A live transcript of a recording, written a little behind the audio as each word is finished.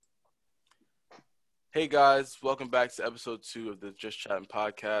Hey guys, welcome back to episode 2 of the Just Chatting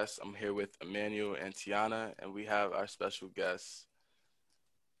podcast. I'm here with Emmanuel and Tiana, and we have our special guest.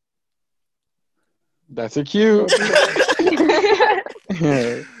 That's a cue. It's me.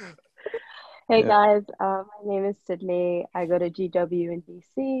 Yeah. Hey Yeah. guys, my name is Sydney. I go to GW in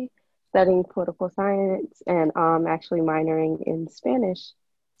DC, studying political science, and I'm actually minoring in Spanish.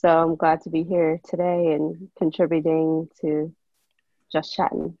 So I'm glad to be here today and contributing to Just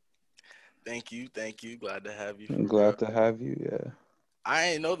Chatting. Thank you. Glad to have you I'm for real. glad to have you. Yeah. I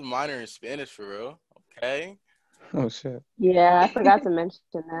ain't know the minor in Spanish for real. Okay, Oh shit. Yeah, I forgot to mention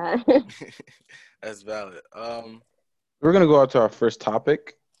that. that's valid. We're gonna go out to our first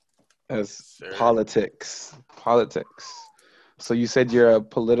topic as Sir. politics. Politics. So you said you're a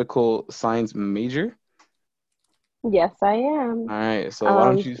political science major? Yes, I am. All right. So why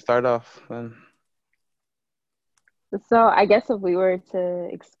don't Um, you start off then? so I guess if we were to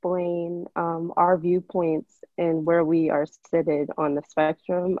explain our viewpoints and where we are seated on the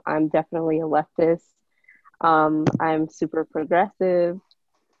spectrum, I'm definitely a leftist. I'm super progressive,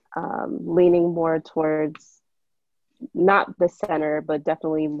 leaning more towards not the center, but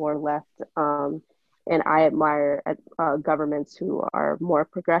definitely more left. And I admire governments who are more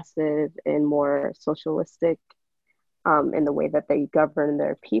progressive and more socialistic in the way that they govern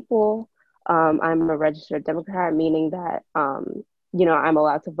their people. I'm a registered Democrat, meaning that I'm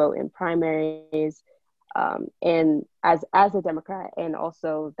allowed to vote in primaries, and as a Democrat, and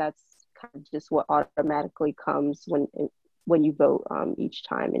also that's kind of just what automatically comes when you vote each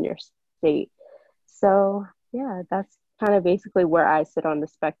time in your state. So yeah, that's kind of basically where I sit on the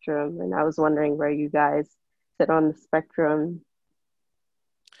spectrum, and I was wondering where you guys sit on the spectrum.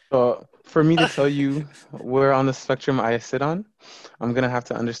 So for me to tell you where on the spectrum I sit on, I'm gonna have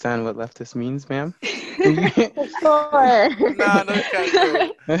to understand what leftist means, ma'am. Sure. Nah, no cap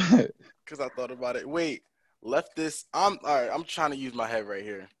though, because I thought about it. Wait, leftist. I'm all right. I'm trying to use my head right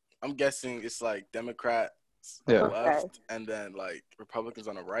here. I'm guessing it's like Democrats on the Yeah. Okay. left, and then like Republicans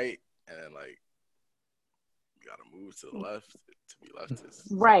on the right, and then like you gotta move to the left to be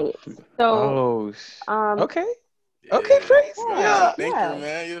leftist. Right. So, Oh, um, okay. Okay, Yeah, Trace. you gotta be a yeah, Yeah. thinker, yeah.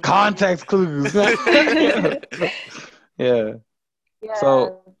 man. You feel me? Context clues. Yeah. Yeah,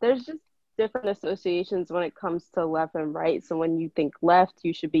 So, there's just different associations when it comes to left and right. So when you think left,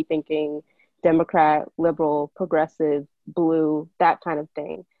 you should be thinking Democrat, liberal, progressive, blue, that kind of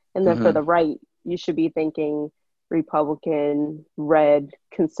thing. And then for hmm the right, you should be thinking Republican, red,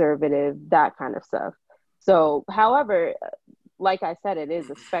 conservative, that kind of stuff. So, however, like I said, it is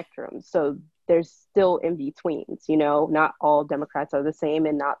a spectrum. So there's still in betweens, not all Democrats are the same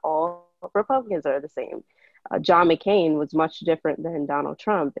and not all Republicans are the same. John McCain was much different than Donald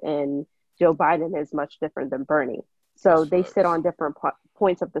Trump, and Joe Biden is much different than Bernie. That's So they sit facts. on different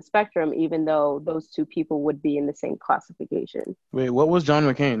points of the spectrum, even though those two people would be in the same classification. wait, what was John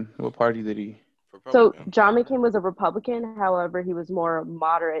McCain? What party did he? So Republican. John McCain was a Republican. However, he was more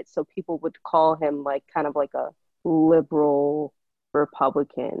moderate. So people would call him like kind of like a liberal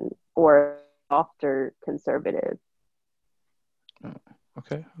Republican or softer conservative. Oh,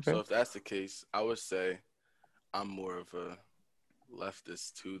 okay, So okay. if that's the case, I would say I'm more of a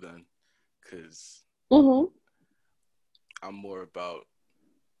leftist too, then, because Mm-hmm. I'm more about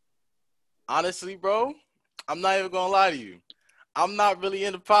honestly, bro. I'm not even gonna lie to you. I'm not really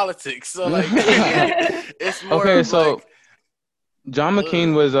into politics, so like, it's more Okay, of like, so John McCain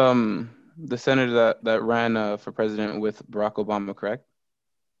ugh, was the senator that ran for president with Barack Obama, correct?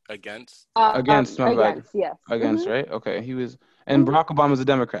 against. Against, my bad. Against, yes. Against, Mm-hmm. right? Okay, he was, and Mm-hmm. Barack Obama's a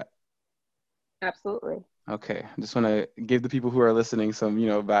Democrat. Absolutely. Okay, just want to give the people who are listening some,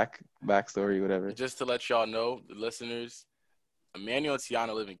 backstory, whatever. Just to let y'all know, the listeners, Emmanuel and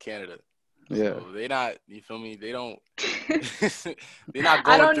Tiana live in Canada, Yeah. so they not. You feel me? They don't. They're not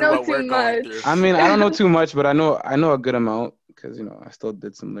I going don't through know what too we're going much. through. I mean, I don't know too much, but I know a good amount because I still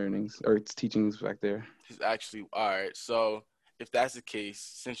did some learnings or it's teachings back there. He's actually all right. So if that's the case,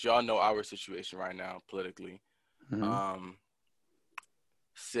 since y'all know our situation right now politically, hmm um,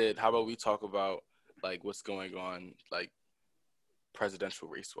 Sid, how about we talk about like what's going on, like presidential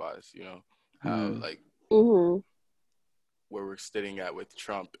race wise? You know how hmm like Mm-hmm. where we're sitting at with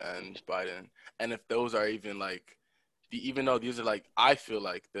Trump and Biden, and if those are even like even though these are like I feel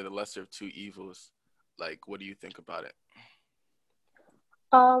like they're the lesser of two evils. Like, what do you think about it?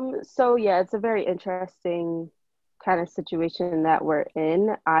 So yeah, it's a very interesting kind of situation that we're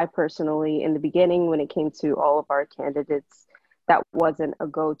in. I personally, in the beginning, when it came to all of our candidates, that wasn't a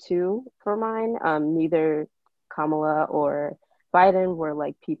go-to for mine. Neither Kamala or Biden were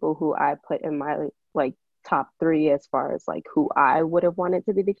like people who I put in my like top three as far as like who I would have wanted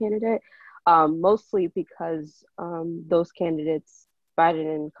to be the candidate. Mostly because those candidates,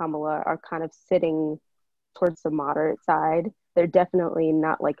 Biden and Kamala, are kind of sitting towards the moderate side. They're definitely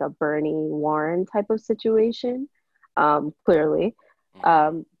not like a Bernie Warren type of situation, clearly.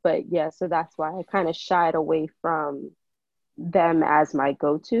 Mm-hmm. But yeah, so that's why I kind of shied away from them as my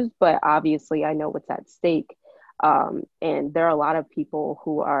go-tos. But obviously, I know what's at stake. And there are a lot of people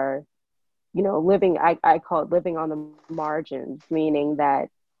who are, living, I call it living on the margins, meaning that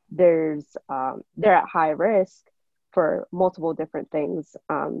they're at high risk for multiple different things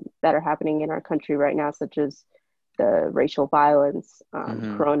that are happening in our country right now, such as the racial violence,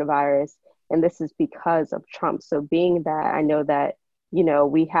 Mm-hmm. coronavirus, and this is because of Trump. So being that I know that,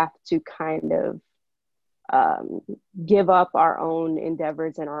 we have to kind of um, give up our own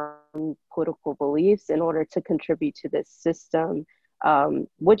endeavors and our own political beliefs in order to contribute to this system,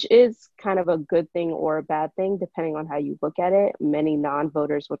 which is kind of a good thing or a bad thing, depending on how you look at it. Many non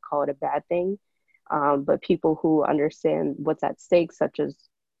voters would call it a bad thing. But people who understand what's at stake, such as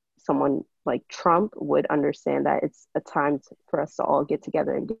someone like Trump, would understand that it's a time for us to all get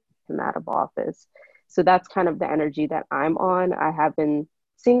together and get him out of office. So that's kind of the energy that I'm on. I have been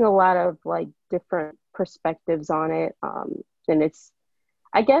seeing a lot of like different perspectives on it. And it's,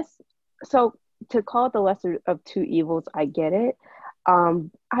 I guess, so to call it the lesser of two evils, I get it.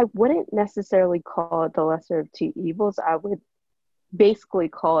 I wouldn't necessarily call it the lesser of two evils. I would basically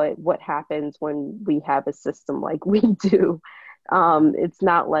call it what happens when we have a system like we do. It's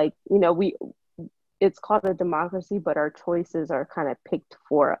not like, it's called a democracy, but our choices are kind of picked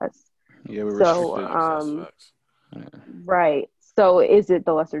for us. Yeah, we're So, restricted. Facts. That's facts. Yeah. right. So is it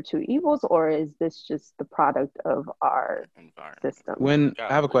the lesser two evils, or is this just the product of our Environment. system? When I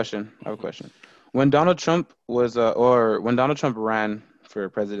Gotta have a agree. question, I have a question. When Donald Trump was, or when Donald Trump ran for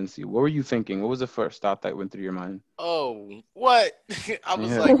presidency, what were you thinking? What was the first thought that went through your mind? Oh, what? I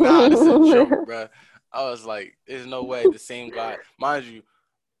was Yeah. like, nah, this is a joke, bruh. I was like, there's no way the same guy. Mind you,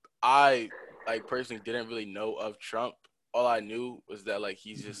 I like personally didn't really know of Trump. All I knew was that like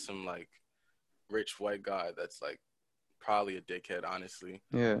he's just some like rich white guy that's like probably a dickhead, honestly.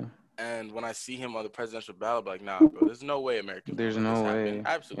 Yeah. And when I see him on the presidential ballot, I'm like, nah, bro, there's no way America's gonna There's let this no happen. way.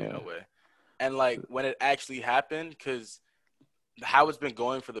 Absolutely Yeah. no way. And like when it actually happened, because how it's been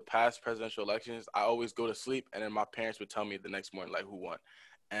going for the past presidential elections, I always go to sleep and then my parents would tell me the next morning like who won.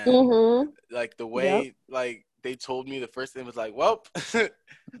 And Mm-hmm. like the Yep. way like they told me the first thing was like, well,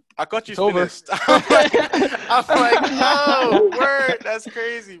 I got you It's over. finished. I'm like, oh, word, that's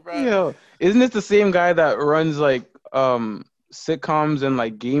crazy, bro. Yo, isn't this the same guy that runs like sitcoms and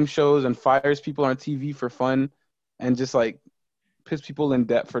like game shows and fires people on TV for fun and just like puts people in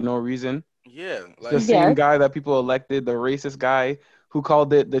debt for no reason? Yeah, It's the like same Yes. guy that people elected, the racist guy who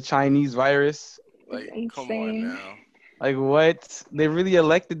called it the Chinese virus. It's come on insane. now. Like what? They really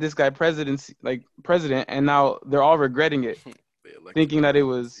elected this guy president, and now they're all regretting it, They elected thinking the that it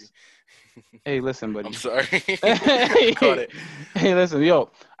presidency. was. Hey, listen, I'm buddy. sorry. Caught Hey, it. hey, listen,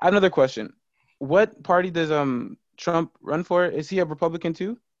 yo. I have another question. What party does Trump run for? Is he a Republican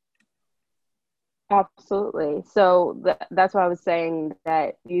too? Absolutely. So that's why I was saying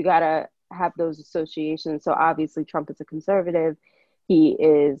that you gotta have those associations. So obviously, Trump is a conservative. He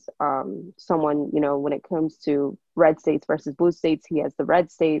is someone, when it comes to red states versus blue states, he has the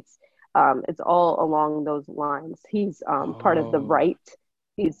red states. It's all along those lines. He's part of the Oh. right.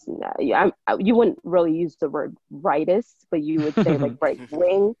 He's yeah, you wouldn't really use the word rightist, but you would say like right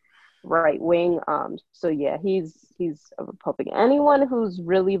wing, right wing. So yeah, he's a Republican. Anyone who's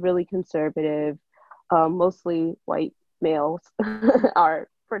really really conservative, mostly white males, are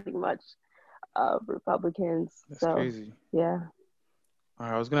pretty much Republicans. That's So crazy. yeah. All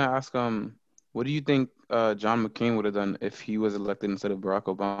right, I was gonna ask what do you think John McCain would have done if he was elected instead of Barack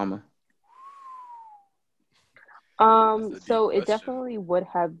Obama? That's a deep So it question. definitely would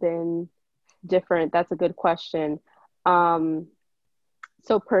have been different. That's a good question. Um,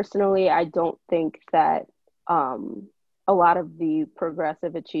 so personally, I don't think that um, a lot of the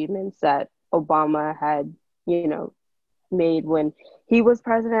progressive achievements that Obama had, you know, made when he was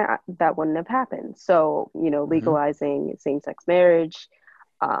president, that wouldn't have happened. So, Hmm. legalizing same-sex marriage,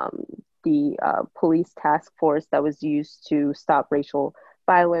 um, the police task force that was used to stop racial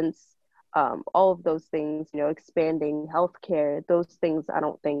violence, all of those things, expanding healthcare, those things I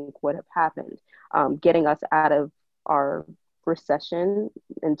don't think would have happened. Getting us out of our recession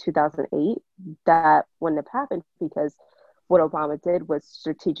in 2008, that wouldn't have happened because what Obama did was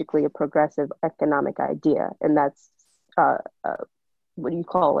strategically a progressive economic idea, and that's uh, uh, what do you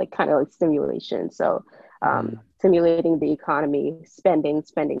call like kind of like stimulation. So Hmm. stimulating the economy, spending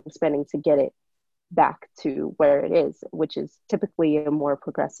to get it back to where it is, which is typically a more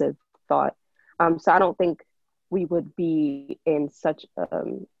progressive thought. So I don't think we would be in such,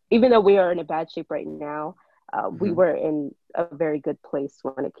 even though we are in a bad shape right now, we Mhm. were in a very good place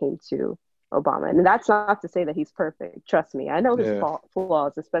when it came to Obama. And that's not to say that he's perfect. Trust me, I know his Yeah.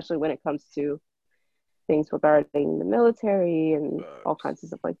 flaws, especially when it comes to things regarding the military and all Facts. kinds of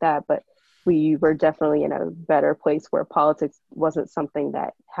stuff like that. But we were definitely in a better place where politics wasn't something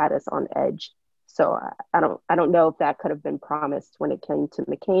that had us on edge. So I don't know if that could have been promised when it came to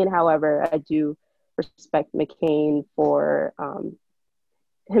McCain. However, I do respect McCain for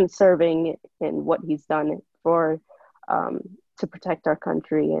him serving and what he's done for to protect our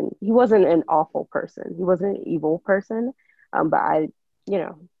country. And he wasn't an awful person. He wasn't an evil person. But you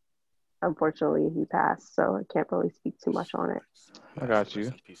know, unfortunately, he passed, so I can't really speak too much on it. I Massive got rest you.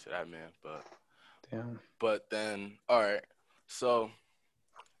 in peace to that man. Damn. But then, all right. So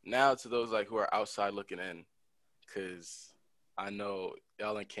now to those like who are outside looking in, because I know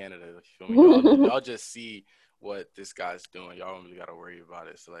y'all in Canada, you feel me? Y'all just see what this guy's doing. Y'all don't really gotta worry about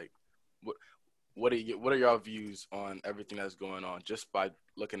it. So like, what what are y'all views on everything that's going on just by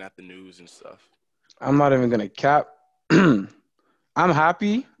looking at the news and stuff? I'm not even gonna cap. I'm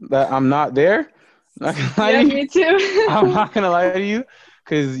happy that I'm not there. Not gonna lie Yeah, to you. me too. I'm not gonna lie to you,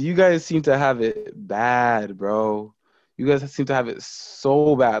 because you guys seem to have it bad, bro. You guys seem to have it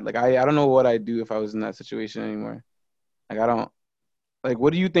so bad. Like I don't know what I'd do if I was in that situation anymore. Like I don't like.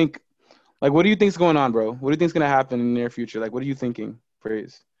 What do you think? Like what do you think's going on, bro? What do you think's gonna happen in the near future? Like what are you thinking?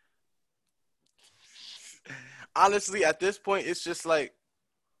 Praise. Honestly, at this point, it's just like,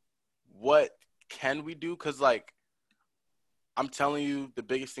 what can we do? Because like, I'm telling you, the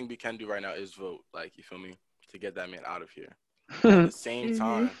biggest thing we can do right now is vote. Like, you feel me? To get that man out of here. At the same Hmm.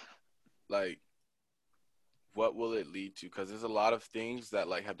 time, like, what will it lead to? Because there's a lot of things that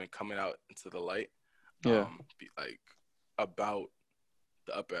like have been coming out into the light, Yeah. like about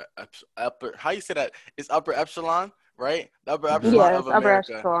the upper. How you say that? It's upper epsilon, right? The upper Mhm. epsilon of Yes, upper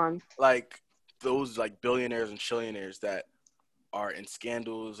America, echelon. like those like billionaires and trillionaires that are in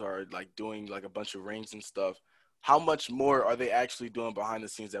scandals or like doing like a bunch of rings and stuff. How much more are they actually doing behind the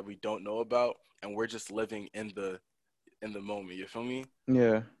scenes that we don't know about, and we're just living in the moment? You feel me?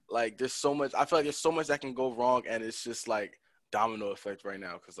 Yeah. Like there's so much. I feel like there's so much that can go wrong, and it's just like domino effect right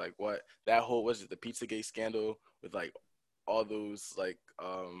now. Because like what that whole was it the Pizzagate scandal with like all those like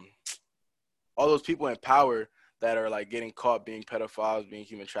all those people in power that are like getting caught being pedophiles, being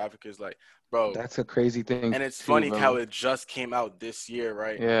human traffickers. Like, bro, That's a crazy thing and it's too, funny how bro. it just came out this year,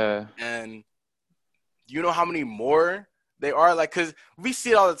 right? Yeah. And you know how many more they are? Like, because we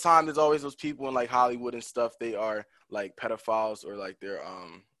see it all the time. There's always those people in like Hollywood and stuff. They are like pedophiles or like they're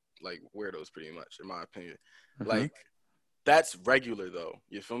like weirdos, pretty much, in my opinion. Mhm. Like that's regular though.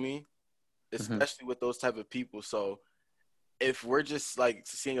 You feel me? Mhm. Especially with those type of people. So if we're just like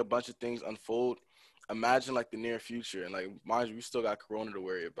seeing a bunch of things unfold, imagine like the near future. And like, mind you, we still got Corona to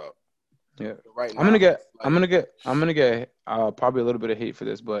worry about. Yeah. But right I'm gonna now, get it's I'm like gonna get I'm gonna get probably a little bit of hate for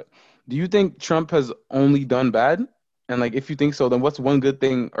this, but do you think Trump has only done bad? And like if you think so, then what's one good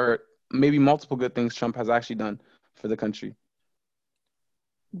thing or maybe multiple good things Trump has actually done for the country?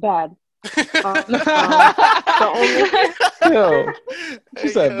 Bad. The only Yo, she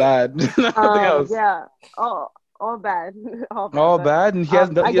hey, said yo. bad. Nothing else. yeah, all bad, all bad. All But bad, and I he has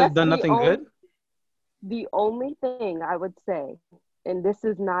guess done nothing good. the only thing I would say, and this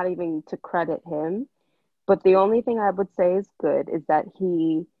is not even to credit him, but the only thing I would say is good is that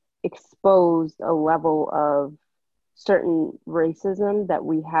he exposed a level of certain racism that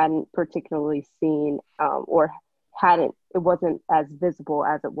we hadn't particularly seen, or hadn't, it wasn't as visible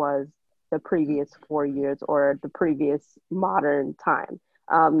as it was the previous 4 years or the previous modern time.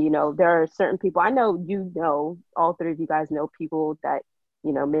 There are certain people, I know, all three of you guys know people that,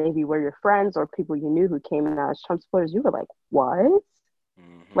 maybe were your friends or people you knew who came out as Trump supporters. You were like, what?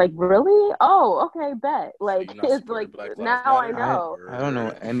 Mm-hmm. Like, really? Oh, okay, bet. So Like, you're not it's supporting like, Black Lives now I Matter? know. Word. I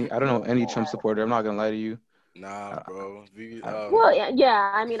don't know any Trump supporter. I'm not gonna lie to you. Nah, I, bro. I, Well,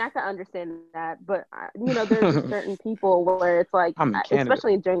 yeah, I mean, I can understand that, but there's just certain people where it's like, I'm in Canada.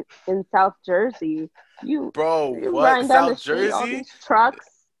 especially in South Jersey, you Bro, you what? riding down the South street, all Jersey? these trucks.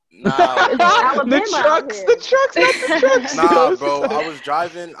 Nah, It's bro. Alabama out The here. trucks, not the trucks. Nah, Yo, she bro. said. I was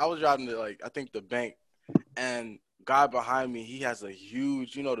driving to like I think the bank, and guy behind me, he has a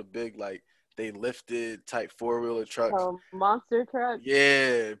huge, the big like they lifted type four-wheeler trucks. Monster truck.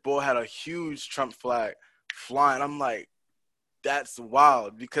 Yeah, boy had a huge Trump flag flying. I'm like, that's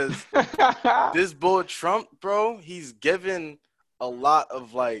wild because this bull Trump, bro, he's given a lot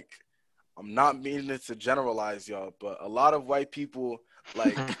of like, I'm not meaning it to generalize y'all, but a lot of white people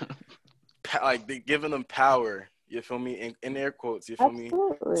like like they giving them power. You feel me? In air quotes. You feel me?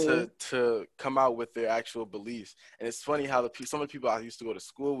 Absolutely. To come out with their actual beliefs. And it's funny how some of the people I used to go to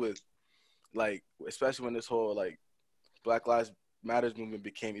school with, like especially when this whole like Black Lives Matters movement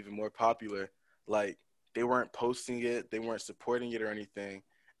became even more popular, like they weren't posting it, they weren't supporting it or anything.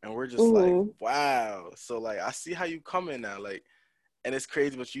 And we're just like, Hmm. wow. So like I see how you come in now. Like, and it's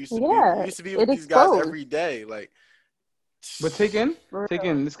crazy, but you Yeah, used to be with it these guys exposed. every day. Like But take in, For take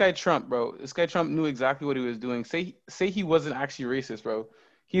real. in this guy Trump, bro. This guy Trump knew exactly what he was doing. Say he wasn't actually racist, bro.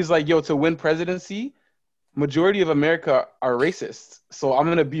 He's like, yo, to win presidency, majority of America are racist. So I'm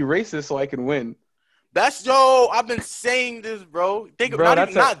gonna be racist so I can win. that's yo, I've been saying this, bro. Think Bro, not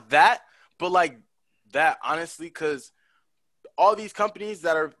even that's a not that, but like that honestly, because all these companies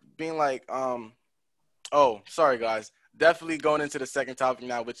that are being like, oh, sorry guys. Definitely going into the second topic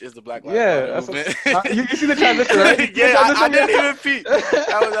now, which is the Black Lives yeah, Matter that's a, movement. you see the transition, right? You see the Yeah, I transition, didn't yeah. even peep.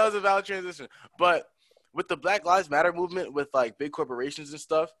 That was a valid transition. But with the Black Lives Matter movement, with like big corporations and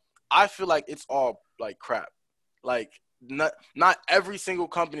stuff, I feel like it's all like crap. Like not every single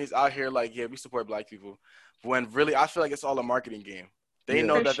company is out here like, yeah, we support black people. When really, I feel like it's all a marketing game. They Yeah.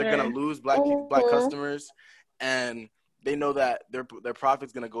 know For that they're gonna sure. lose black people, black Hmm. customers, and they know that their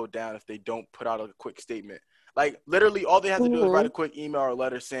profit's gonna go down if they don't put out a quick statement. Like literally, all they have to do is write a Hmm. quick email or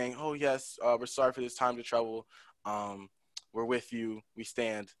letter saying, "Oh yes, we're sorry for this time to trouble. Um, we're with you. We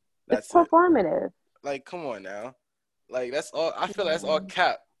stand." It's That's it. performative. Like, come on now. Like that's all. I feel like that's all Yeah.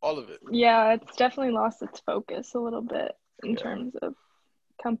 cap. All of it. Yeah, it's definitely lost its focus a little bit in Yeah. terms of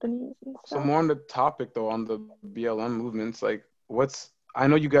companies and So stuff. more on the topic though, on the BLM movements, like what's I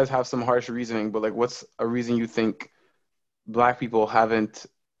know you guys have some harsh reasoning, but like what's a reason you think black people haven't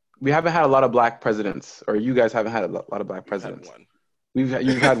we haven't had a lot of black presidents, or you guys haven't had a lot of black We've had presidents? one. You've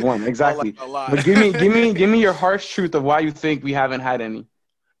had one, a exactly. lot. But give me your harsh truth of why you think we haven't had any.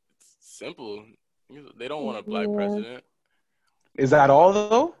 Simple. They don't want a black Yeah. president. Is that all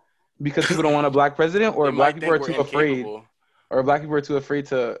though? Because people don't want a black president, or They black might people are think we're too afraid, incapable. or black people are too afraid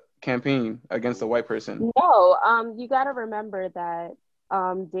to campaign against a white person? No, you got to remember that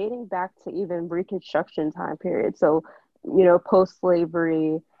dating back to even Reconstruction time period, so post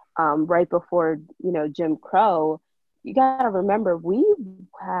slavery, right before Jim Crow, you got to remember we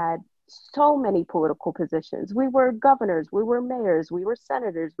had so many political positions. We were governors, we were mayors, we were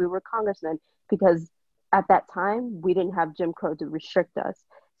senators, we were congressmen because at that time we didn't have Jim Crow to restrict us.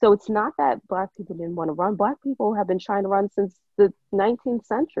 So it's not that Black people didn't want to run. Black people have been trying to run since the 19th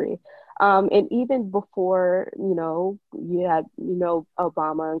century. And even before, you had,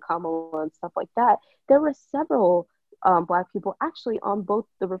 Obama and Kamala and stuff like that, there were several Black people actually on both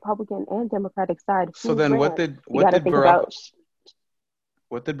the Republican and Democratic side So who then what ran. did You what got to did think Barack about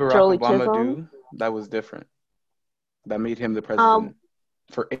what did Barack Shirley Obama Chisholm. do that was different, that made him the Um, president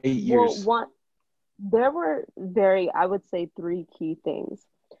for 8 years? well, there were I would say, three key things.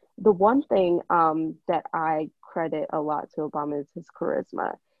 The one thing that I credit a lot to Obama is his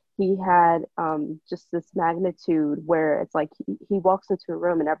charisma. He had just this magnitude where it's like he walks into a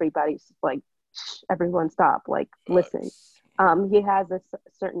room and everybody's like, "Shh, everyone stop, like listen." Facts. He has a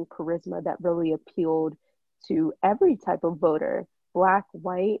certain charisma that really appealed to every type of voter, black,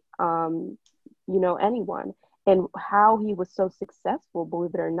 white, anyone. And how he was so successful,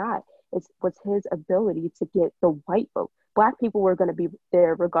 believe it or not, was his ability to get the white vote. Black people were going to be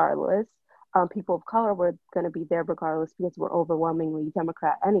there regardless. People of color were going to be there regardless because we're overwhelmingly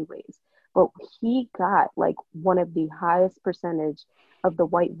Democrat anyways. But he got like one of the highest percentage of the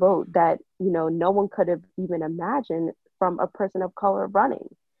white vote that no one could have even imagined from a person of color running.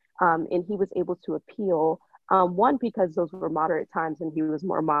 And he was able to appeal, one, because those were moderate times and he was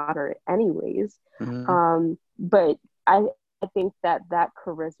more moderate anyways. Hmm. But I think that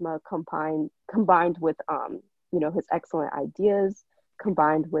charisma combined with his excellent ideas,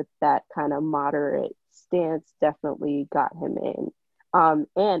 combined with that kind of moderate stance, definitely got him in.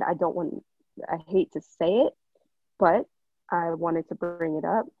 And I hate to say it, but I wanted to bring it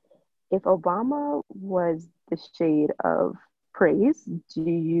up. If Obama was the shade of praise, do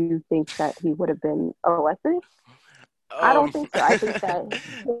you think that he would have been elected? I Um, don't think so. I think that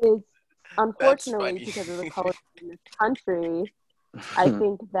his, that's unfortunately, funny. because of the color in this country, I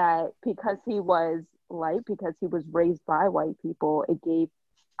think that because he was light, because he was raised by white people,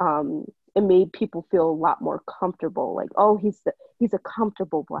 um, it made people feel a lot more comfortable. Like, oh, he's a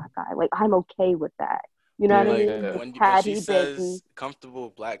comfortable black guy. Like, I'm okay with that. You know what I Like Yeah. mean? when Had she he been, says comfortable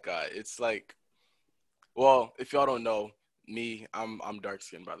black guy, it's like, well, if y'all don't know me, I'm dark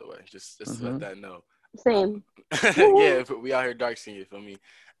skinned, by the way. Just to let Hmm. that know. same. Yeah, if we out here dark skinned, you feel me?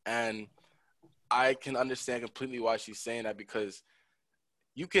 And I can understand completely why she's saying that because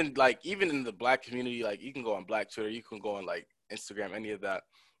you can like even in the black community, like you can go on Black Twitter, you can go on like Instagram, any of that.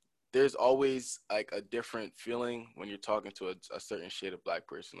 There's always like a different feeling when you're talking to a certain shade of black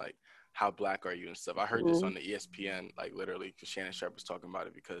person, like how black are you and stuff. I heard this on the ESPN, like literally, because Shannon Sharp was talking about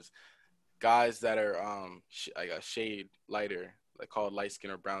it. Because guys that are like a shade lighter, like called light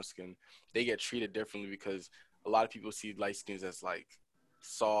skin or brown skin, they get treated differently because a lot of people see light skins as like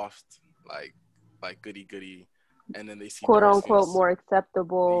soft, like goody goody, and then they see quote dark unquote skins. more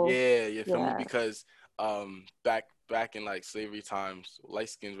acceptable. Yeah, you feel me? Yeah. Because back in like slavery times, light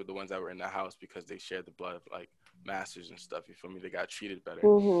skins were the ones that were in the house because they shared the blood of like masters and stuff. You feel me? They got treated better,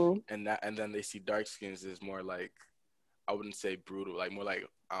 and then they see dark skins as more like, I wouldn't say brutal, like more like,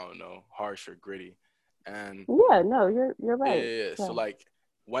 I don't know, harsh or gritty. And Yeah, no, you're yeah, right. yeah, yeah. Yeah. So like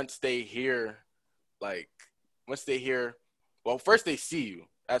once they hear like once they hear, well, first they see you.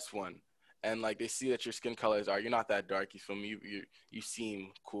 That's one. And like they see that your skin colors are, you're not that dark. You feel me? You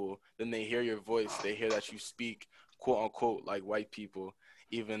seem cool. Then they hear your voice. They hear that you speak quote unquote like white people,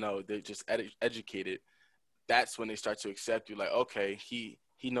 even though they're just educated. That's when they start to accept you. Like, okay, he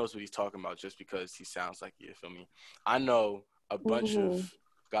knows what he's talking about just because he sounds like you. You feel me? I know a bunch of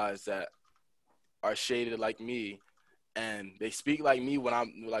guys that are shaded like me, and they speak like me when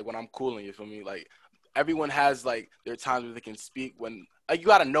I'm cooling. You feel me? Like everyone has like their times where they can speak when, like, you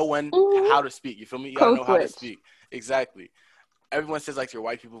gotta know when how to speak. You feel me? You gotta Code know how to switch. speak. Exactly. Everyone says like your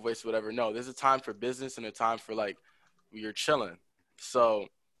white people voice, whatever. No, there's a time for business and a time for like you're chilling. So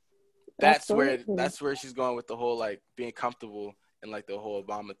Absolutely. that's where she's going with the whole like being comfortable and like the whole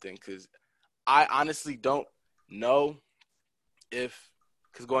Obama thing. Because I honestly don't know if,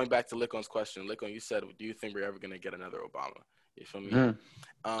 because going back to Likon's question, Likon, you said, do you think we're ever gonna get another Obama? You feel me?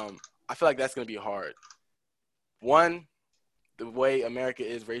 I feel like that's gonna be hard. One, the way America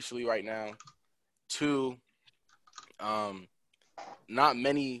is racially right now. Two, not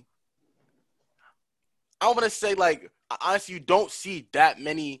many. I don't want to say like, honestly, you don't see that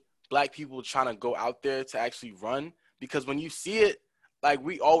many black people trying to go out there to actually run, because when you see it, like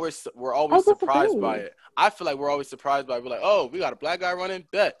we're always I surprised by disagree. it. I feel like we're always surprised by it. We're like, oh, we got a black guy running,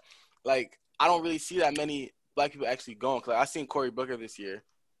 bet. Like I don't really see that many black people actually going. Cause I seen Cory Booker this year,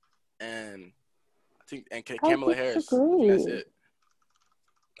 and I think I Kamala Harris. I think that's disagree. it.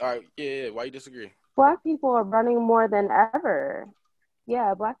 All right, yeah. Why you disagree? Black people are running more than ever.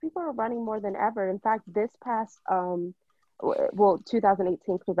 Yeah, Black people are running more than ever. In fact, this past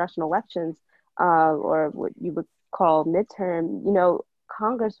 2018 congressional elections, or what you would call midterm,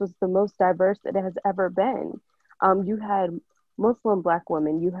 Congress was the most diverse it has ever been. You had Muslim Black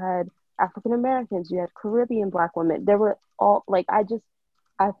women, you had African Americans, you had Caribbean Black women. There were all like I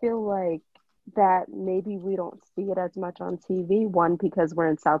feel like that maybe we don't see it as much on TV. One, because we're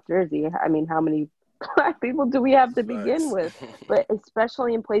in South Jersey. I mean, how many Black people do we have to begin Facts. with? But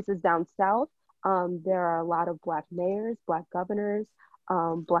especially in places down south, there are a lot of Black mayors, Black governors,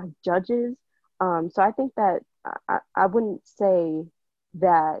 Black judges. So I think that I wouldn't say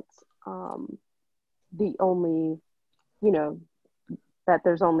that the only, you know, that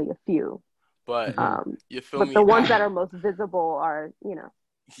there's only a few. But Um, you feel but me? the ones that are most visible are.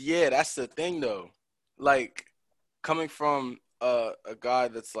 Yeah, that's the thing though. Like coming from a guy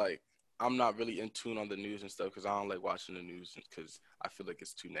that's like, I'm not really in tune on the news and stuff because I don't like watching the news because I feel like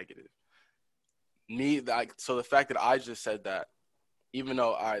it's too negative. So the fact that I just said that, even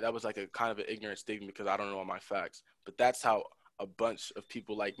though that was like a kind of an ignorant statement because I don't know all my facts, but that's how a bunch of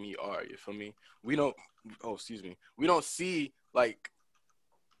people like me are. You feel me? We don't. Oh, excuse me. We don't see like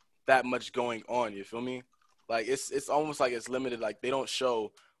that much going on. You feel me? Like it's almost like it's limited. Like they don't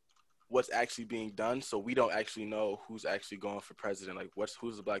show what's actually being done, so we don't actually know who's actually going for president. Like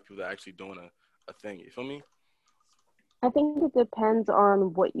who's the black people that are actually doing a thing. You feel me? I think it depends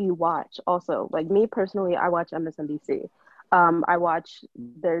on what you watch. Also, like me personally, I watch MSNBC. I watch.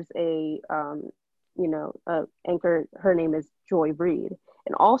 There's a anchor. Her name is Joy Reid,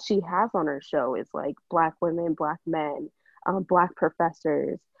 and all she has on her show is like Black women, Black men, Black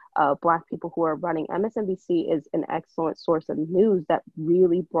professors, Black people who are running. MSNBC is an excellent source of news that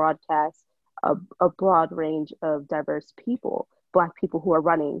really broadcasts a broad range of diverse people. Black people who are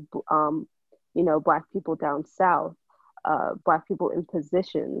running. Black people down south, Black people in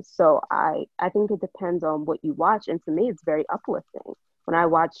positions. So I think it depends on what you watch, and to me, it's very uplifting when I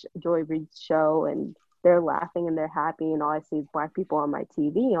watch Joy Reid's show and they're laughing and they're happy, and all I see is Black people on my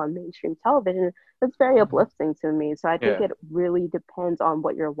TV on mainstream television. It's very uplifting to me. So I think Yeah. it really depends on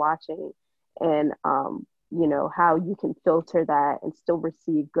what you're watching, and how you can filter that and still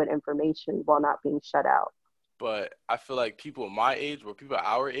receive good information while not being shut out. But I feel like people my age, or people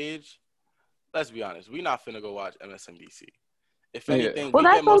our age, let's be honest, we not finna go watch MSNBC. If Yeah. anything, Well, we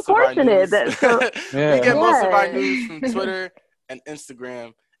get that's most of our unfortunate. news. So We Yeah. get most of our yeah. news from Twitter and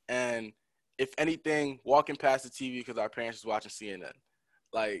Instagram, and if anything, walking past the TV because our parents is watching CNN.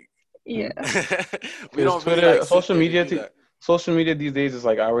 Like, Yeah. we Because don't really like Twitter, sit there to do that. social media these days is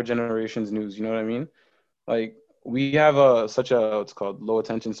like our generation's news. You know what I mean? Like we have such a what's called low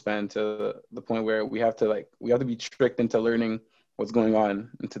attention span to the point where we have to be tricked into learning what's going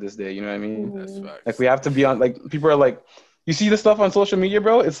on into this day. You know what I mean? That's Mhm. Like facts. we have to be on. Like people are like, you see the stuff on social media,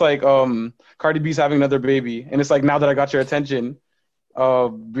 bro. It's like Cardi B's having another baby, and it's like now that I got your attention,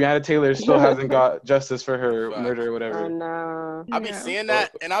 Breonna Taylor still hasn't got justice for her Facts. murder or I whatever. know. I be Yeah. seeing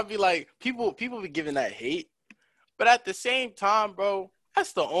that, and I'll be like, people be giving that hate, but at the same time, bro,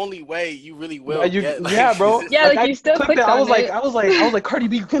 that's the only way you really will That get yeah, like. bro. Yeah, Like like I you still clicked it. clicked I was on like, it. Cardi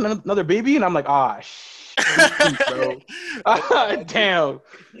B getting another baby, and I'm like, ah, shoot, bro. Damn.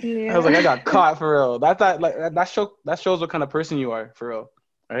 I was like, I Yeah. got caught for real. That shows what kind of person you are for real,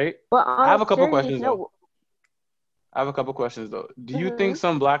 right? But I on have a a couple serious questions though. note, I have a couple questions though. Do you think mhm.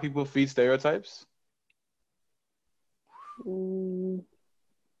 some black people feed stereotypes? Mm,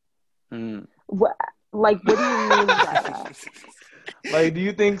 Hmm. what, like, what do you mean by that? Like, do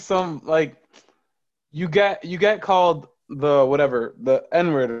you think some like you get called the whatever the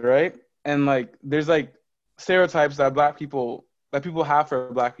N word, right? And like there's like stereotypes that people have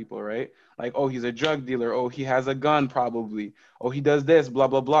for black people, right? Like, oh, he's a drug dealer. Oh, he has a gun, probably. Oh, he does this, blah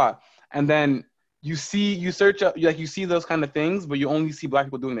blah blah. And then you search up, like you see those kind of things, but you only see black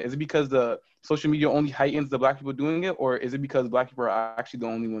people doing it. Is it because the social media only heightens the black people doing it, or is it because black people are actually the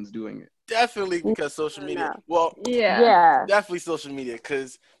only ones doing it? Definitely No, because social no, media. no. Well, Yeah. Yeah. definitely social media.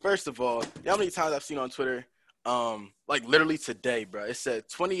 Because first of all, you know how many times I've seen on Twitter, like literally today, bro. It said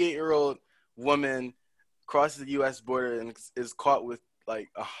 28-year-old woman crosses the U.S. border and is caught with like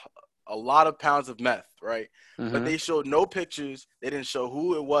a lot of pounds of meth, right? But Mm-hmm. they showed no pictures. They didn't show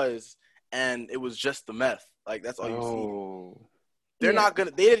who it was, and it was just the meth. Like that's all you see. Oh, They're Yeah. not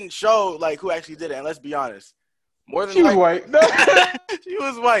gonna. They didn't show like who actually did it. And let's be honest, more than she was likely, white. No. she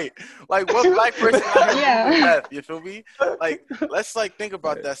was white. Like what black person out here moving Yeah. meth? You feel me? Like let's like think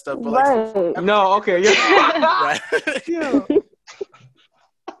about that stuff. But like Right. No, okay, yeah. that, Yeah.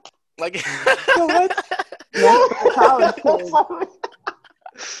 like Yo, what? Next Yo, to the college that's kids. funny.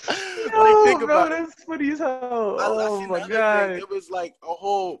 like Yo, think bro, about. that's funny as hell. I Oh seen the my other thing. god. It was like a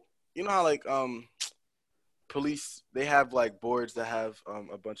whole. You know how like police they have like boards that have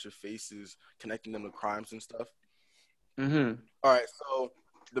a bunch of faces connecting them to crimes and stuff. Mm-hmm. All right, so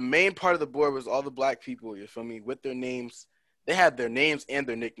the main part of the board was all the black people, you feel me, with their names. They had their names and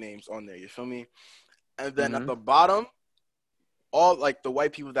their nicknames on there, you feel me? And then at Mm-hmm. the bottom, all like the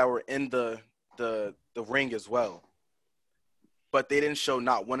white people that were in the ring as well. But they didn't show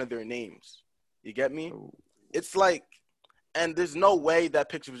not one of their names. You get me? Oh, It's like and there's no way that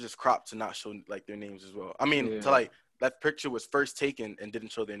picture was just cropped to not show like their names as well. I mean, to yeah. like that picture was first taken and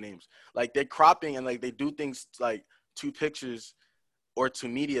didn't show their names. Like they're cropping and like they do things like to pictures or to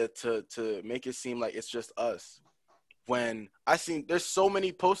media to make it seem like it's just us. When I seen there's so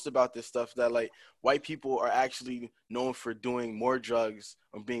many posts about this stuff that like white people are actually known for doing more drugs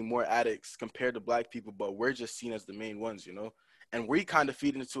or being more addicts compared to black people, but we're just seen as the main ones, you know? And we kind of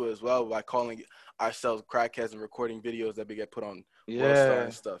feed into it as well by calling ourselves crackheads and recording videos that we get put on World Star Yeah.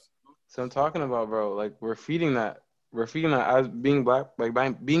 and stuff. So I'm talking about, bro. Like we're feeding that. We're feeding that as being black. Like by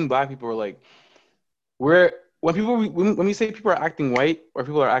being black people, are like we're when we say people are acting white or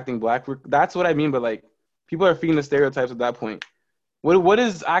people are acting black, that's what I mean. But like people are feeding the stereotypes at that point. What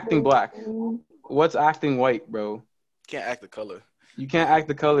is acting black? Mhm. What's acting white, bro? Can't act the color. You can't act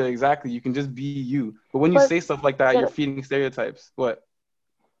the color exactly. You can just be you. But when you But say stuff like that, you're but feeding stereotypes. What?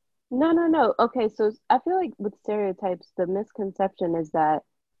 no, no, no. Okay, so I feel like with stereotypes, the misconception is that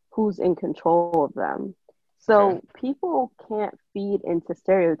who's in control of them. Okay. So people can't feed into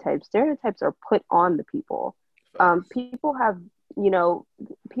stereotypes. Stereotypes are put on the people. Facts. People have, you know,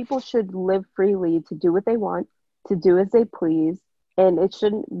 people should live freely to do what they want, to do as they please. And it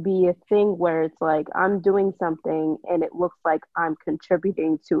shouldn't be a thing where it's like I'm doing something and it looks like I'm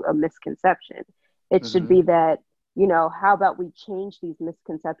contributing to a misconception. It should Mm-hmm. be that, you know, how about we change these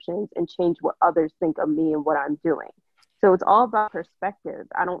misconceptions and change what others think of me and what I'm doing. So it's all about perspective.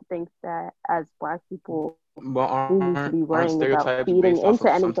 I don't think that as Black people, But we need to be aren't worrying about stereotypes feeding based off into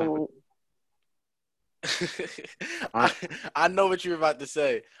of some type of anything. I, aren't I know what you're about to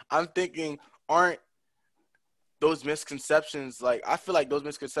say. I'm thinking, aren't those misconceptions like I feel like those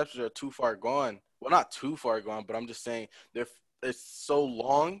misconceptions are too far gone. Well, not too far gone, but I'm just saying they're it's so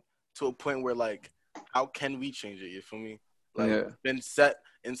long to a point where like how can we change it? You feel me? Like yeah. it's been set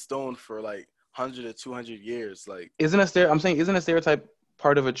in stone for like 100 to 200 years. Like, I'm saying, isn't a stereotype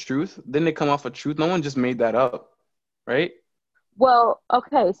part of a truth? Didn't it come off a truth? No one just made that up, right? Well,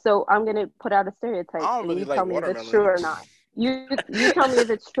 okay, so I'm gonna put out a stereotype, I don't and really you like tell me if it's true watermelon. or not. You tell me if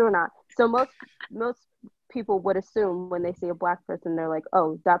it's true or not. So most people would assume when they see a black person, they're like,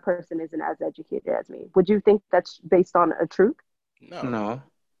 oh, that person isn't as educated as me. Would you think that's based on a truth? No. No.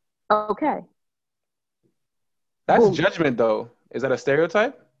 Okay, That's boom. judgment, though. Is that a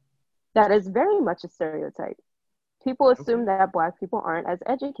stereotype? That is very much a stereotype. People assume Okay. that black people aren't as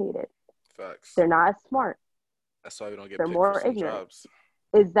educated. Facts. They're not as smart. That's why we don't get They're picked for more some ignorant. jobs.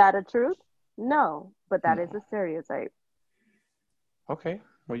 Is that a truth? No, but that is No. a stereotype. Okay.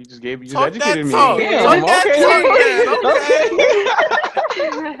 Well, you just Talk that educated me. talk. Talk Damn. Mm. that talk, then.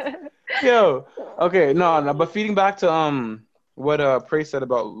 Okay. Okay. Yo. Okay. No, no. But feeding back to what Prey said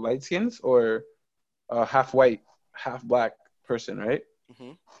about light skins or half white, half black person, right?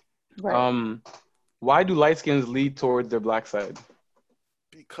 Hmm. Right. Um, why do light skins lead towards their black side and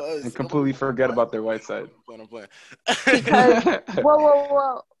Because completely forget what? about their white side? I'm playing. Because,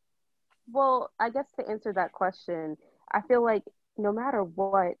 well, I guess to answer that question, I feel like no matter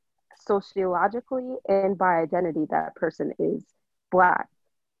what, sociologically and by identity, that person is black.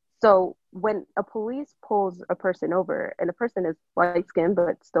 So when a police pulls a person over and the person is light skinned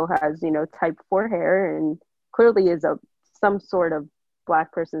but still has, type 4 hair and clearly is a some sort of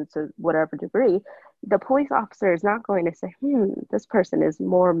black person to whatever degree, the police officer is not going to say, this person is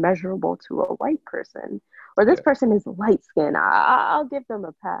more measurable to a white person or this Yeah. person is light skinned. I'll give them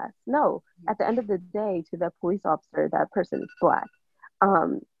a pass. No, at the end of the day, to that police officer, that person is black.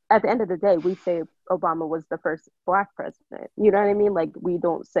 Um, at the end of the day, we say Obama was the first black president. You know what I mean? Like we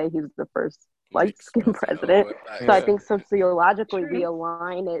don't say he was the first light Mixed skinned president. Oh, president. but So I facts. Yeah. think sociologically we True.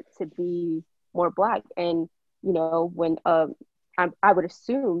 align it to be more black. And when I would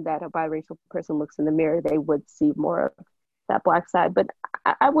assume that a biracial person looks in the mirror, they would see more of that black side. But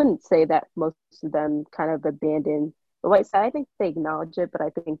I wouldn't say that most of them kind of abandon the white side. I think they acknowledge it, but I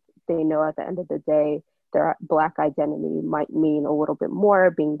think they know at the end of the day their black identity might mean a little bit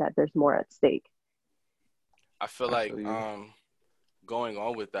more, being that there's more at stake. I feel I like feel you. going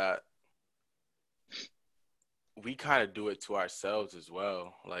on with that, we kind of do it to ourselves as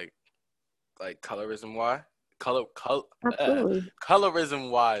well. Like colorism wise, Absolutely. colorism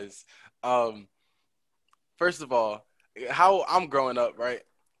wise. Um, First of all, how I'm growing up, right,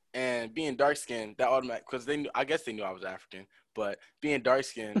 and being dark skinned, that automatic because I guess they knew I was African, but being dark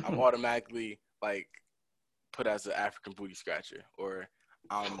skinned, I'm automatically like put as an African booty scratcher, or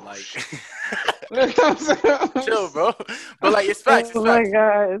I'm like, chill, bro. But like, it's facts, Oh it's my facts.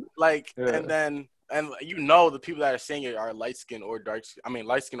 God. Like, Yeah. and then the people that are saying it are light skin or dark skin. I mean,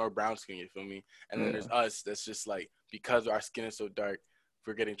 light skin or brown skin. You feel me? And then Yeah. there's us. That's just like because our skin is so dark,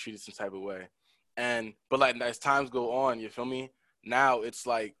 we're getting treated some type of way. But like as times go on, you feel me? Now it's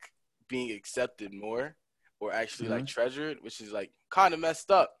like being accepted more, or actually Hmm. like treasured, which is like kind of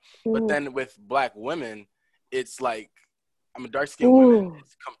messed up. But Mm. then with black women, it's like I'm a dark skinned women. Ooh.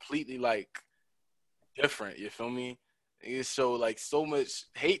 It's completely like different. You feel me? You show like so much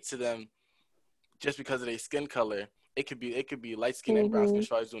hate to them just because of their skin color. It could be light skin and brown skin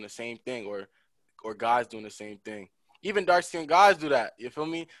Mm-hmm. shawties doing the same thing, or guys doing the same thing. Even dark skinned guys do that. You feel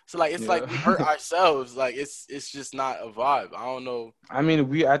me? So like it's like Yeah. we hurt ourselves. Like it's just not a vibe. I don't know. I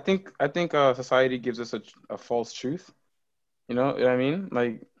mean, I think society gives us a false truth. You know what I mean?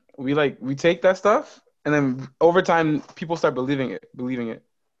 We take that stuff, and then over time, people start believing it.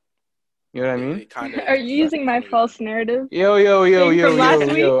 You know what I They mean? they kind of Are you start using my becoming that. false narrative Yo, yo, yo, thing yo, from last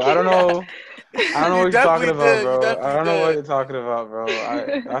yo, week? yo. I don't know You what you're talking definitely about, did. You bro. I definitely don't know what did. you're talking about, bro.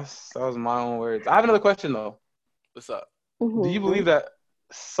 That was my own words. I have another question though. What's up? Do you Mm-hmm. believe that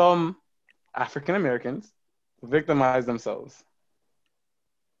some African Americans victimize themselves?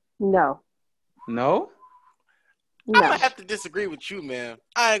 No, No? I'm gonna no. have to disagree with you, man.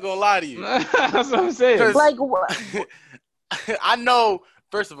 I ain't gonna lie to you, That's what I'm saying. cause Like what? I know.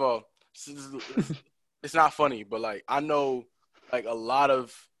 First of all, it's not funny, but like I know, like a lot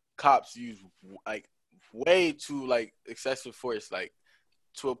of cops use like way too like excessive force, like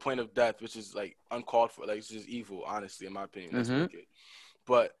to a point of death, which is like uncalled for. Like it's just evil, honestly, in my opinion. That's Mm-hmm. wicked.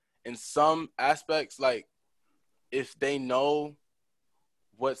 But in some aspects, like if they know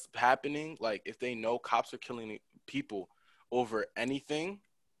what's happening, like if they know cops are killing people over anything,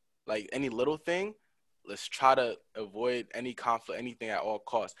 like any little thing, let's try to avoid any conflict, anything at all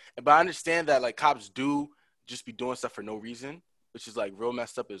costs. But I understand that like cops do just be doing stuff for no reason, which is like real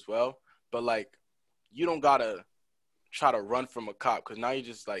messed up as well. But like you don't gotta try to run from a cop because now you're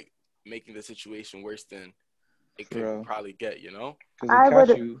just like making the situation worse than it For could real. probably get, you know? Because they I catch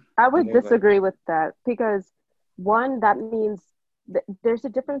would you I and would they're like, disagree with that because one, that means there's a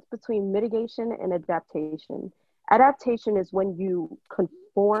difference between mitigation and adaptation. Adaptation is when you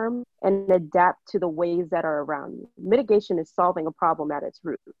conform and adapt to the ways that are around you. Mitigation is solving a problem at its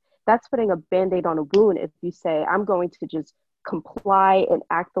root. That's putting a band-aid on a wound if you say, I'm going to just comply and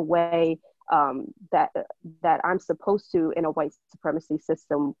act the way that I'm supposed to in a white supremacy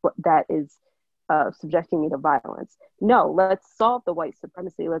system that is subjecting me to violence. No, let's solve the white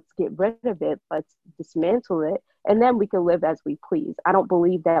supremacy. Let's get rid of it. Let's dismantle it. And then we can live as we please. I don't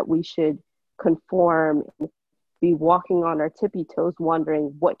believe that we should conform, be walking on our tippy toes,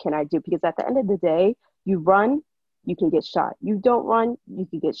 wondering, what can I do? Because at the end of the day, you run, you can get shot. You don't run, you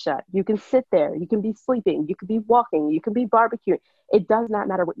can get shot. You can sit there, you can be sleeping, you can be walking, you can be barbecuing. It does not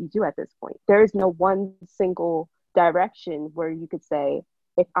matter what you do at this point. There is no one single direction where you could say,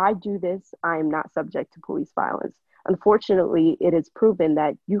 if I do this, I am not subject to police violence. Unfortunately, it is proven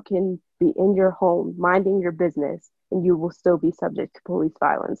that you can be in your home, minding your business, and you will still be subject to police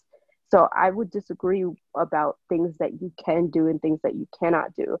violence. So I would disagree about things that you can do and things that you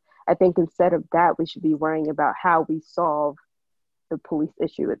cannot do. I think instead of that, we should be worrying about how we solve the police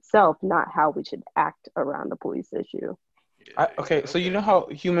issue itself, not how we should act around the police issue. okay, so you Okay. know how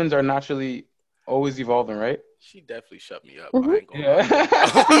humans are naturally always evolving, right? She definitely shut me up. I Mm-hmm. ain't gonna lie.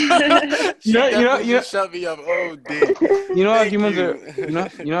 Yeah. you She know, you know, definitely you know, just shut me up. Oh, D. you know how Thank humans are, you.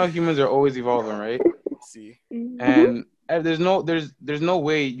 you know how humans are always evolving, right? See, Mm-hmm. And there's no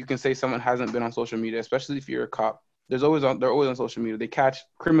way you can say someone hasn't been on social media, especially if you're a cop. They're always on social media. They catch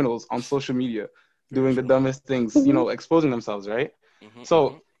criminals on social media very doing the true. dumbest things, Mm-hmm. exposing themselves, right? Mm-hmm.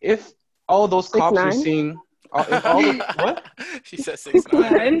 So if all those Six cops you're nine. seeing, if all the what? She said six Six nine.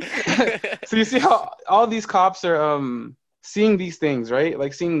 nine. So you see how all these cops are seeing these things, right?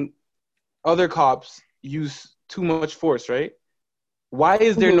 Like seeing other cops use too much force, right? Why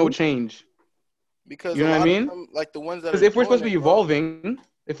is there no Mm-hmm. change? Because You a know what I lot of mean? them, like the ones that Because are if we're doing supposed to be it, bro. evolving,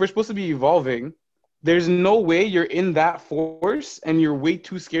 there's no way you're in that force and you're way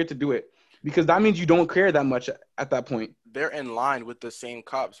too scared to do it. Because that means you don't care that much at that point. They're in line with the same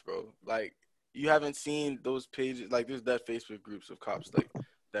cops, bro. Like you haven't seen those pages. Like there's that Facebook groups of cops like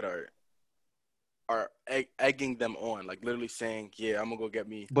that are egging them on, like literally saying, "Yeah, I'm gonna go get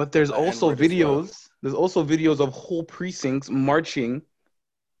me But there's the N also word as well." videos. There's also videos of whole precincts marching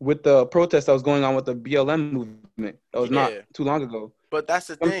with the protest that was going on with the BLM movement. That was not Yeah, too long ago. but that's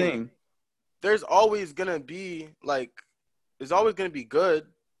the I'm thing. saying. There's always gonna be like, it's always gonna be good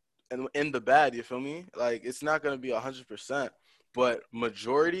and in the bad. You feel me? Like it's not gonna be 100%, but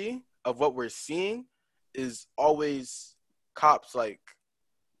majority of what we're seeing is always cops like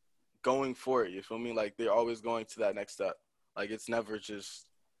going for it. You feel me? Like they're always going to that next step. Like it's never just,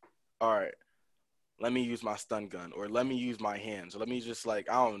 all right, let me use my stun gun or let me use my hands or let me just like,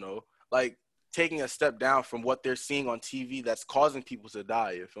 I don't know, like taking a step down from what they're seeing on TV that's causing people to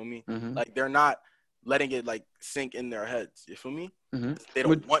die. You feel me? Mm-hmm. Like they're not letting it like sink in their heads. You feel me? Mm-hmm. They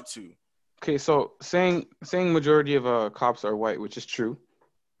don't want to. Okay, so saying majority of cops are white, which is true,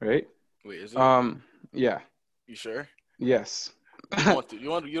 right? Wait, is it? Um, yeah, You sure? yes. You don't want to.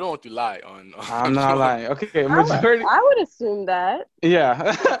 You don't want to lie on. I'm not lying. Okay, I would majority. I would assume that.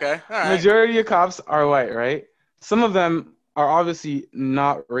 Yeah, Okay, all right. majority of cops are white, right? Some of them are obviously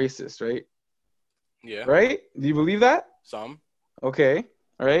not racist, right? Yeah, Right? Do you believe that? some. Okay,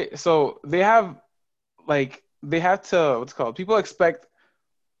 all right. So they have to what's it called? People expect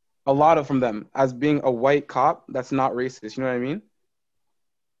a lot of from them as being a white cop that's not racist. You know what I mean?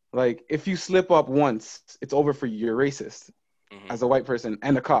 Like if you slip up once, it's over for you. You're racist Hmm. as a white person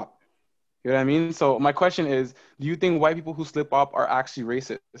and a cop. You know what I mean? So my question is, do you think white people who slip up are actually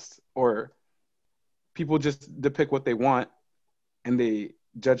racist, or people just depict what they want and they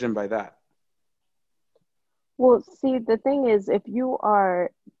judge them by that? Well, see, the thing is, if you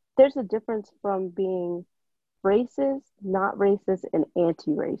are, there's a difference from being racist, not racist, and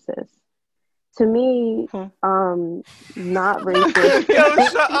anti-racist. To me, Huh. um, not racist. Yo,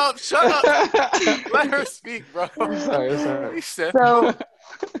 shut up! Shut up! Let her speak, bro. I'm sorry. I'm sorry. He said, So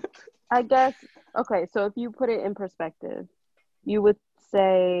I guess, okay, so if you put it in perspective, you would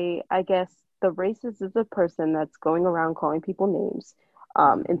say, I guess the racist is a person that's going around calling people names,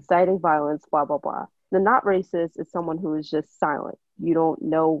 Mhm. inciting violence, blah, blah, blah. The not racist is someone who is just silent. You don't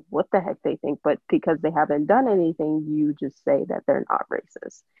know what the heck they think, but because they haven't done anything, you just say that they're not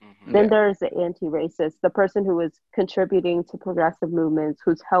racist. hmm Then Yeah. there's the anti-racist, the person who is contributing to progressive movements,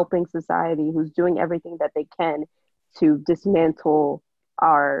 who's helping society, who's doing everything that they can to dismantle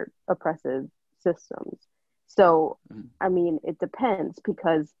our oppressive systems. So, Mhm. I mean, it depends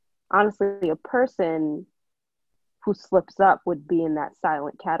because honestly, a person, who slips up would be in that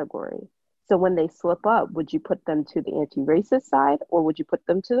silent category. So when they slip up, would you put them to the anti-racist side or would you put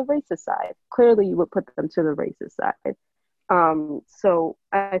them to the racist side? Clearly, you would put them to the racist side. So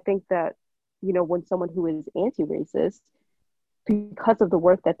I think that, when someone who is anti-racist, because of the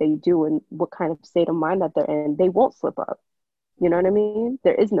work that they do and what kind of state of mind that they're in, they won't slip up. You know what I mean?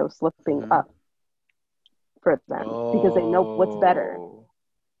 There is no slipping Mm-hmm. up for them because they know what's better. Oh,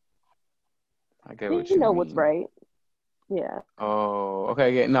 I get They what you know what's mean. right. Yeah. Oh,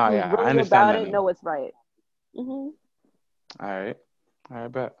 okay. Yeah, no, Who's yeah, I really understand about that it, now. know what's right. Hmm. All right, all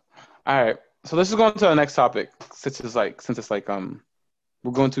right, bet. All right, so let's just go on to the next topic. Since it's like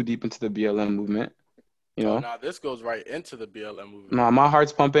we're going too deep into the BLM movement. You Oh, know, now this goes right into the BLM movement. no, my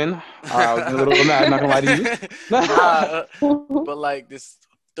heart's pumping. I was getting a little mad. Not gonna lie to you. Nah, but like this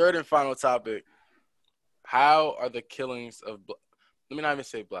third and final topic: how are the killings of let me not even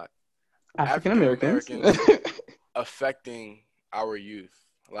say black African African Americans. Americans affecting our youth?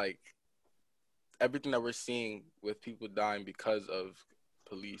 Like everything that we're seeing with people dying because of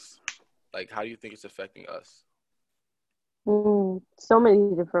police. Like, how do you think it's affecting us? So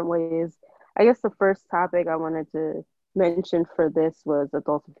many different ways. I guess the first topic I wanted to mention for this was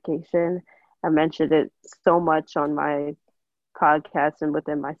adultification. I mentioned it so much on my podcast and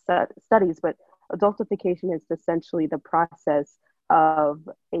within my studies, but adultification is essentially the process of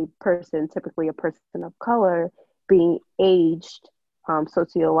a person, typically a person of color, being aged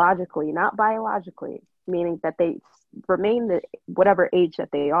sociologically, not biologically, meaning that they remain whatever age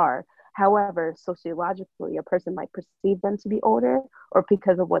that they are. However, sociologically, a person might perceive them to be older, or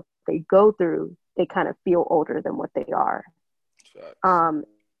because of what they go through, they kind of feel older than what they are. Facts. Um,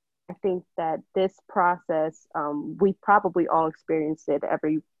 I think that this process, we probably all experienced it,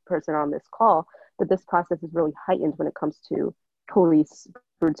 every person on this call, but this process is really heightened when it comes to police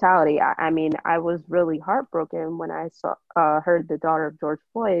brutality. I mean, I was really heartbroken when I heard the daughter of George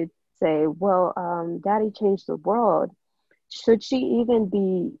Floyd say, well, daddy changed the world. Should she even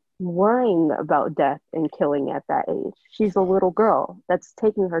be worrying about death and killing at that age? She's a little girl that's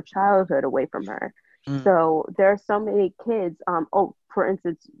taking her childhood away from her. Mm. So there are so many kids. For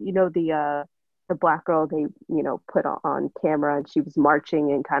instance, the black girl they put on camera, and she was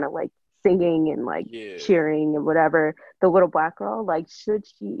marching and kind of like singing and like Yeah. cheering and whatever. The little black girl, like, should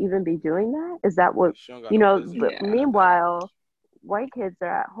she even be doing that? Is that what She don't got no business But Yeah. doing that. meanwhile, white kids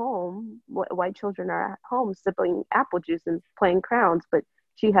are at home. White children are at home sipping apple juice and playing crowns, but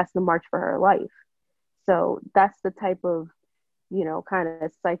she has to march for her life. So that's the type of kind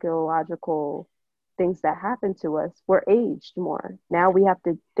of psychological things that happen to us. We're aged more. Now we have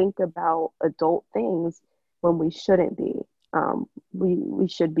to think about adult things when we shouldn't be. We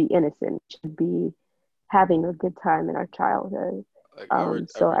should be innocent, should be having a good time in our childhood. Like our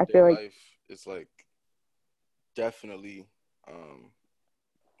So I everyday feel like, life is like definitely um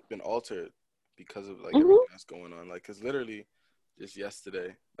been altered because of like mhm, everything that's going on. Like, cause literally just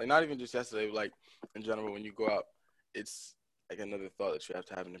yesterday, like not even just yesterday, but like in general, when you go out, it's like another thought that you have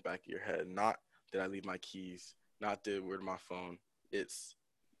to have in the back of your head. Not did I leave my keys? Not did where'd my phone? It's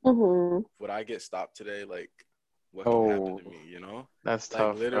mhm, would I get stopped today? Like, what can happen to Oh, me? You know? that's Like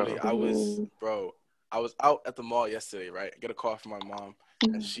tough, literally, bro. mhm, I was out at the mall yesterday, right? I get a call from my mom,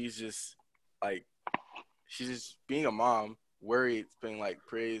 and mhm, she's just like, she's just being a mom, worried, being like,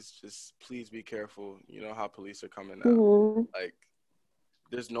 praise, just please be careful. You know how police are coming now. mhm, Like,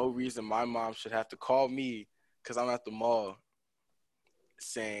 there's no reason my mom should have to call me because I'm at the mall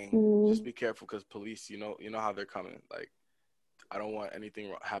saying, just mhm, be careful because police, you know how they're coming. Like, I don't want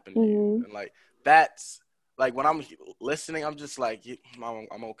anything happen to you. mhm, And like, that's like when I'm listening, I'm just like, yeah, mom,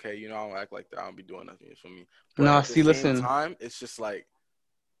 I'm okay. You know, I don't act like that. I don't be doing nothing for me. But No, at the see, same listen. time, it's just like,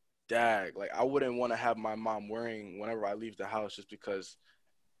 dag, like I wouldn't want to have my mom worrying whenever I leave the house just because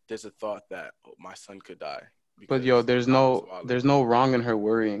there's a thought that my son could die But yo, because there's I was no wilding. there's no wrong in her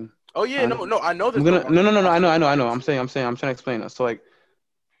worrying. Oh yeah, I'm, no, I know I'm there's no gonna wrong. no no no no. I know I know Absolutely I know. not. I'm trying to explain it. So like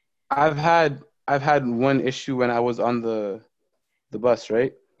I've had one issue when I was on the bus,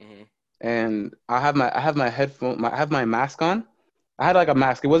 right? Hmm. And I have my headphone I have my mask on. I had like a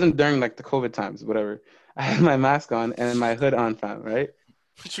mask. It wasn't during like the COVID times, whatever. I had my mask on and my hood on, fam, right?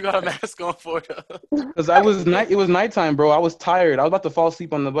 But you got a mask on for it. Because it was nighttime, bro. I was tired. I was about to fall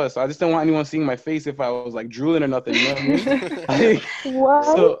asleep on the bus. So I just didn't want anyone seeing my face if I was like drooling or nothing. You know what I mean? Like, Real,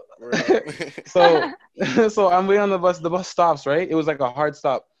 what? so, real. so, so I'm waiting on the bus. The bus stops, right? It was like a hard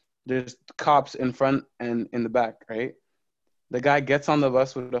stop. There's cops in front and in the back, right? The guy gets on the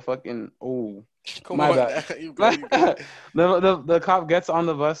bus with a fucking Come my on bad. now, you good, you good. The cop gets on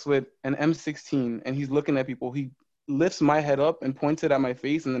the bus with an M16 and he's looking at people. He lifts my head up and points it at my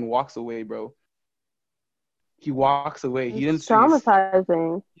face and then walks away, bro. He walks away. It's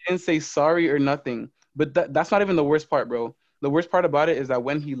traumatizing. He didn't say sorry or nothing. But that's not even the worst part, bro. The worst part about it is that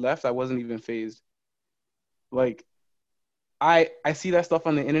when he left, I wasn't even phased. Like I see that stuff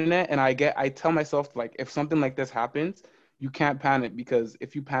on the internet, and I tell myself, like, if something like this happens, you can't panic, because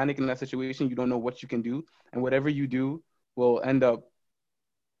if you panic in that situation, you don't know what you can do, and whatever you do will end up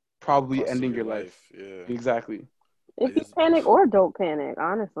probably Costing ending your your life. life. Yeah. Exactly. If Like you this. panic or don't panic,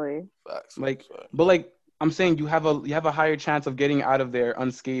 honestly. Facts. Like, Facts. but like I'm saying, you have a higher chance of getting out of there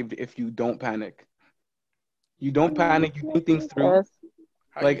unscathed if you don't panic. You don't panic. You think things through. Yes.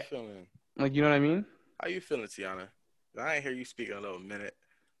 How you Like feeling? you know what I mean? How you feeling, Tiana? I ain't hear you speak in a little minute.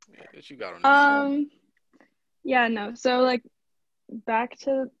 What you got on this? Um, yeah, no. So like back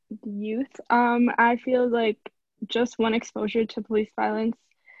to the youth, I feel like just one exposure to police violence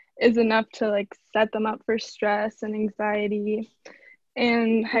is enough to like set them up for stress and anxiety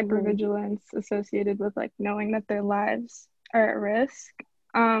and Mhm. hypervigilance associated with like knowing that their lives are at risk.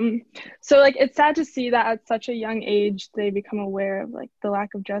 Um, so like it's sad to see that at such a young age they become aware of like the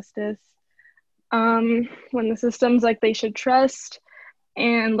lack of justice. When the systems like they should trust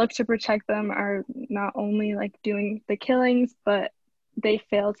and look to protect them are not only like doing the killings, but they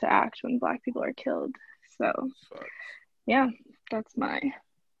fail to act when Black people are killed. So Facts. yeah, that's my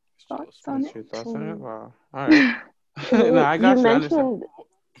It's thoughts jealous. on That's your thoughts on it? Mm. Wow. All right. No, You I you got you. I understand. mentioned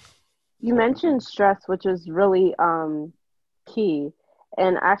you Sorry, continue. mentioned stress, which is really key.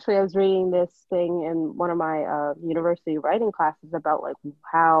 And actually, I was reading this thing in one of my university writing classes about like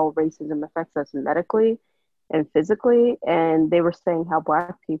how racism affects us medically and physically. And they were saying how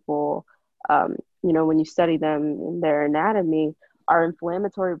Black people, when you study them in their anatomy, our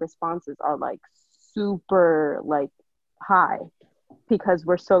inflammatory responses are like super like high because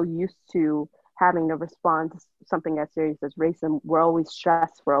we're so used to having to respond to something as serious as racism. We're always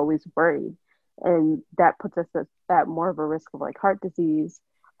stressed, we're always worried, and that puts us at more of a risk of like heart disease,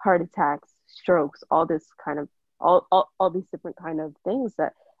 heart attacks, strokes, all this kind of all these different kind of things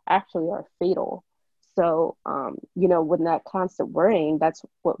that actually are fatal. So when that constant worrying, that's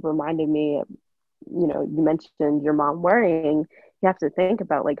what reminded me of, you mentioned your mom worrying. You have to think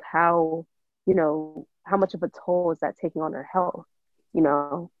about like how much of a toll is that taking on her health. you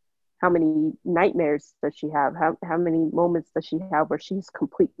know how many nightmares does she have? How many moments does she have where she's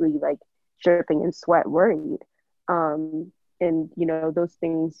completely like dripping in sweat, worried? And those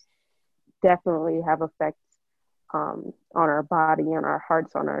things definitely have effects on our body, on our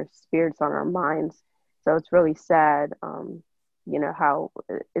hearts, on our spirits, on our minds. So it's really sad, how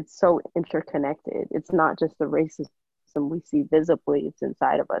it's so interconnected. It's not just the racism we see visibly, it's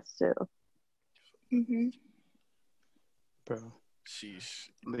inside of us too. hmm Bro. Sheesh.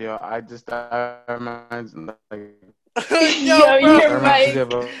 Yo, that reminds like Yo, Yo, bro. that your reminds me mic,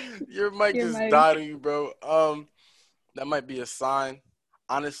 of a Your mic your just mic. died on you, bro. That might be a sign.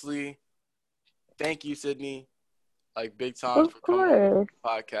 Honestly, thank you, Sydney. Like big time Of for coming on the course.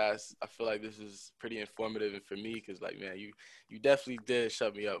 podcast. I feel like this is pretty informative, and for me, because like man, you definitely did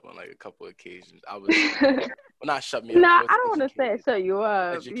shut me up on like a couple of occasions. I was well, not shut me up. I Nah, was I don't want to say shut you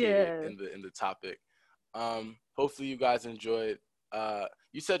up. educated Yeah. in the topic. Hopefully you guys enjoyed.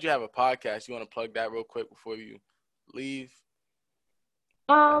 You said you have a podcast. You want to plug that real quick before you leave?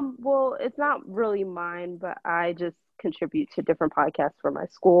 Well, it's not really mine, but I just contribute to different podcasts for my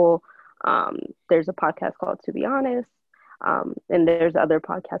school. Um, there's a podcast called To Be Honest. And there's other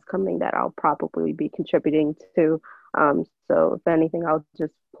podcasts coming that I'll probably be contributing to. So if anything, I'll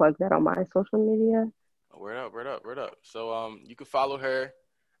just plug that on my social media. Word up, word up, word up. So you can follow her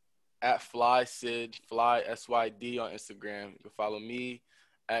at Fly Sid, Fly SYD on Instagram. You can follow me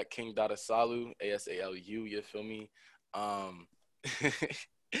at King Dadasalu, ASALU, you feel me? Um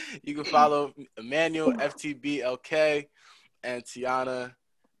you can follow Emmanuel FTBLK and Tiana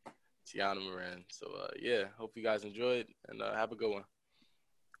Moran. So yeah, hope you guys enjoyed and have a good one.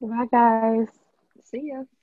 Bye, guys. See ya.